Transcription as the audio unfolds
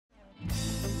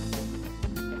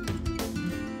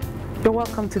You're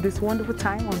welcome to this wonderful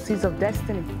time on Seeds of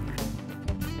Destiny.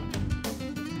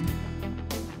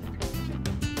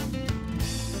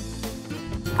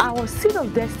 Our Seed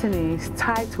of Destiny is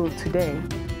titled today,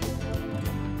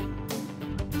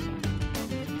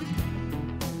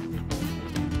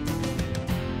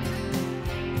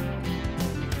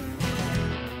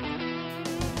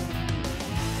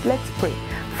 Let's pray.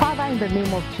 Father, in the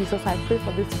name of Jesus, I pray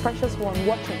for this precious one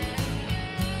watching.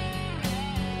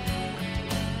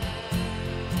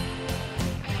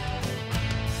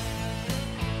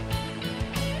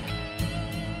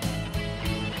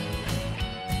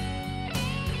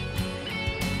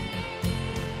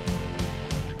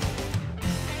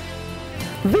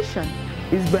 Vision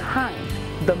is behind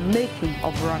the making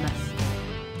of runners.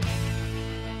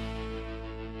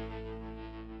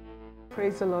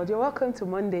 Praise the Lord. You're welcome to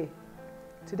Monday.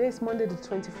 Today is Monday, the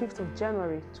 25th of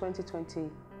January,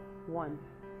 2021.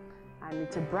 And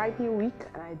it's a bright new week,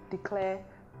 and I declare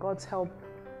God's help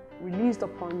released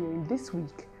upon you in this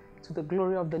week to the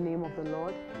glory of the name of the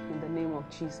Lord, in the name of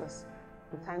Jesus.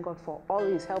 We thank God for all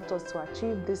He's helped us to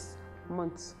achieve this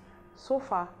month so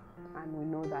far, and we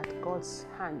know that God's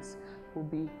hands will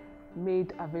be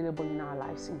made available in our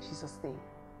lives in Jesus' name.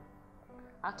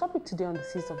 Our topic today on the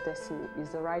Seeds of Destiny is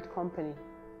the right company,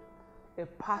 a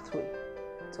pathway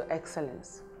to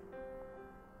excellence.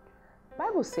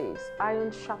 Bible says,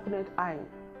 iron sharpeneth iron,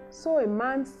 so a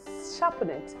man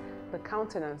sharpeneth the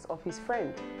countenance of his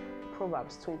friend.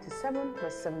 Proverbs 27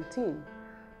 verse 17.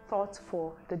 Thought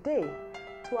for the day.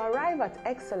 To arrive at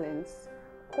excellence,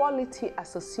 quality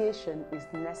association is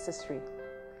necessary.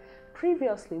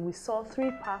 Previously, we saw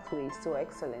 3 pathways to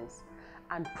excellence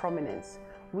and prominence.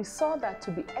 We saw that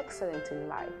to be excellent in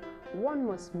life, one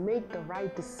must make the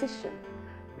right decision,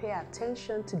 pay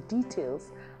attention to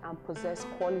details, and possess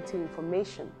quality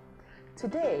information.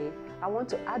 Today, I want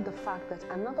to add the fact that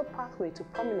another pathway to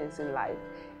prominence in life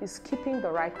is keeping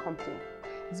the right company.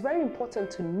 It's very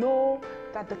important to know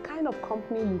that the kind of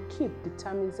company you keep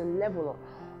determines the level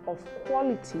of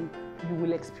quality you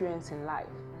will experience in life.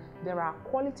 There are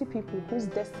quality people whose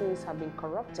destinies have been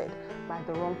corrupted by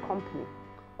the wrong company.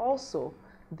 Also,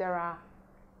 there are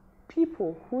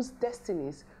people whose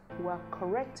destinies were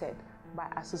corrected by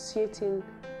associating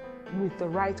with the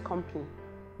right company.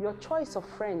 Your choice of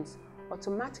friends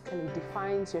automatically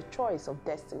defines your choice of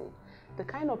destiny. The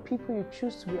kind of people you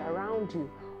choose to be around you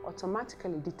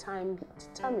automatically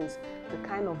determines the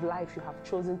kind of life you have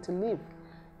chosen to live.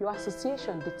 Your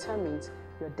association determines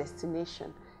your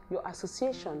destination. Your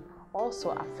association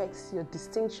also affects your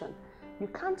distinction. You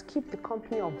can't keep the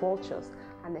company of vultures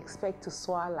and expect to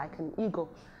soar like an eagle.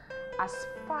 As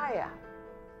fire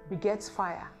begets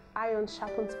fire, iron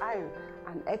sharpens iron,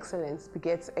 and excellence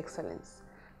begets excellence.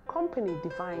 Company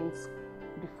defines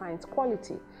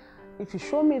quality. If you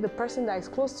show me the person that is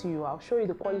close to you, I'll show you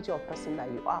the quality of person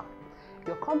that you are.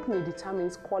 Your company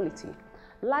determines quality.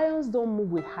 Lions don't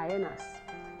move with hyenas.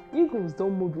 Eagles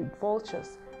don't move with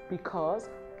vultures, because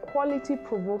quality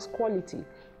provokes quality.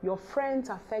 Your friends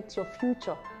affect your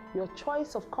future. Your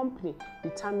choice of company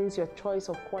determines your choice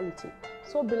of quality.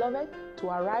 So, beloved, to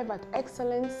arrive at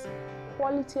excellence,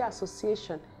 quality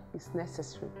association is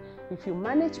necessary. If you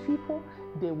manage people,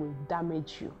 they will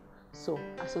damage you. So,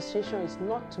 association is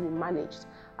not to be managed.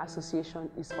 Association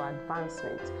is for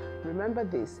advancement. Remember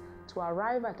this, to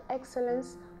arrive at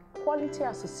excellence, quality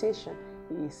association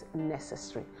is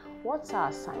necessary. What's our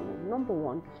assignment? Number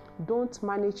 1, don't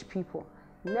manage people.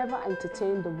 Never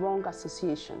entertain the wrong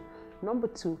association. Number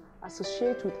 2,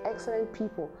 associate with excellent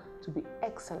people to be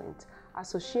excellent.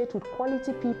 Associate with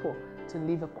quality people to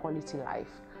live a quality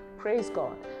life. Praise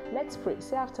God. Let's pray.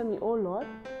 Say after me, oh Lord,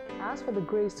 I ask for the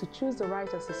grace to choose the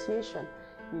right association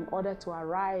in order to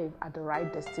arrive at the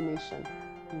right destination.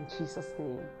 In Jesus'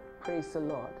 name. Praise the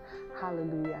Lord.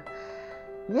 Hallelujah.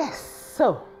 Yes,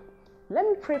 so let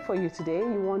me pray for you today.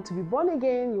 You want to be born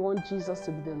again. You want Jesus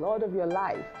to be the Lord of your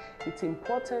life. It's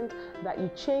important that you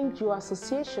change your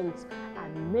associations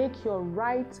and make your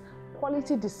right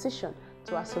quality decision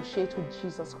to associate with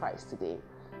Jesus Christ today.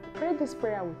 Pray this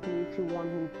prayer with me if you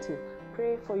want me to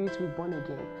pray for you to be born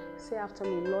again. Say after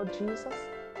me, Lord Jesus,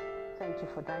 thank you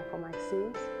for dying for my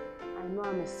sins. I know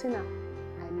I'm a sinner.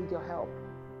 I need your help.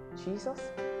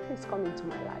 Jesus, please come into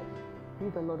my life. Be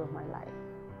the Lord of my life.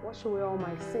 Wash away all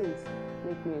my sins.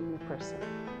 Make me a new person.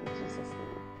 In Jesus'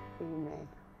 name, amen.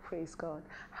 Praise God.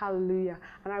 Hallelujah.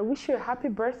 And I wish you a happy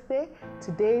birthday.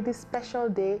 Today, this special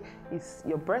day, is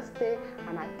your birthday.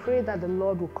 And I pray that the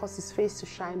Lord will cause His face to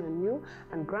shine on you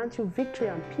and grant you victory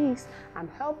and peace and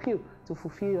help you to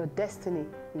fulfill your destiny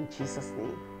in Jesus'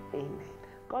 name. Amen.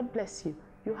 God bless you.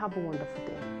 You have a wonderful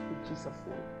day. In Jesus'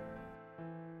 name.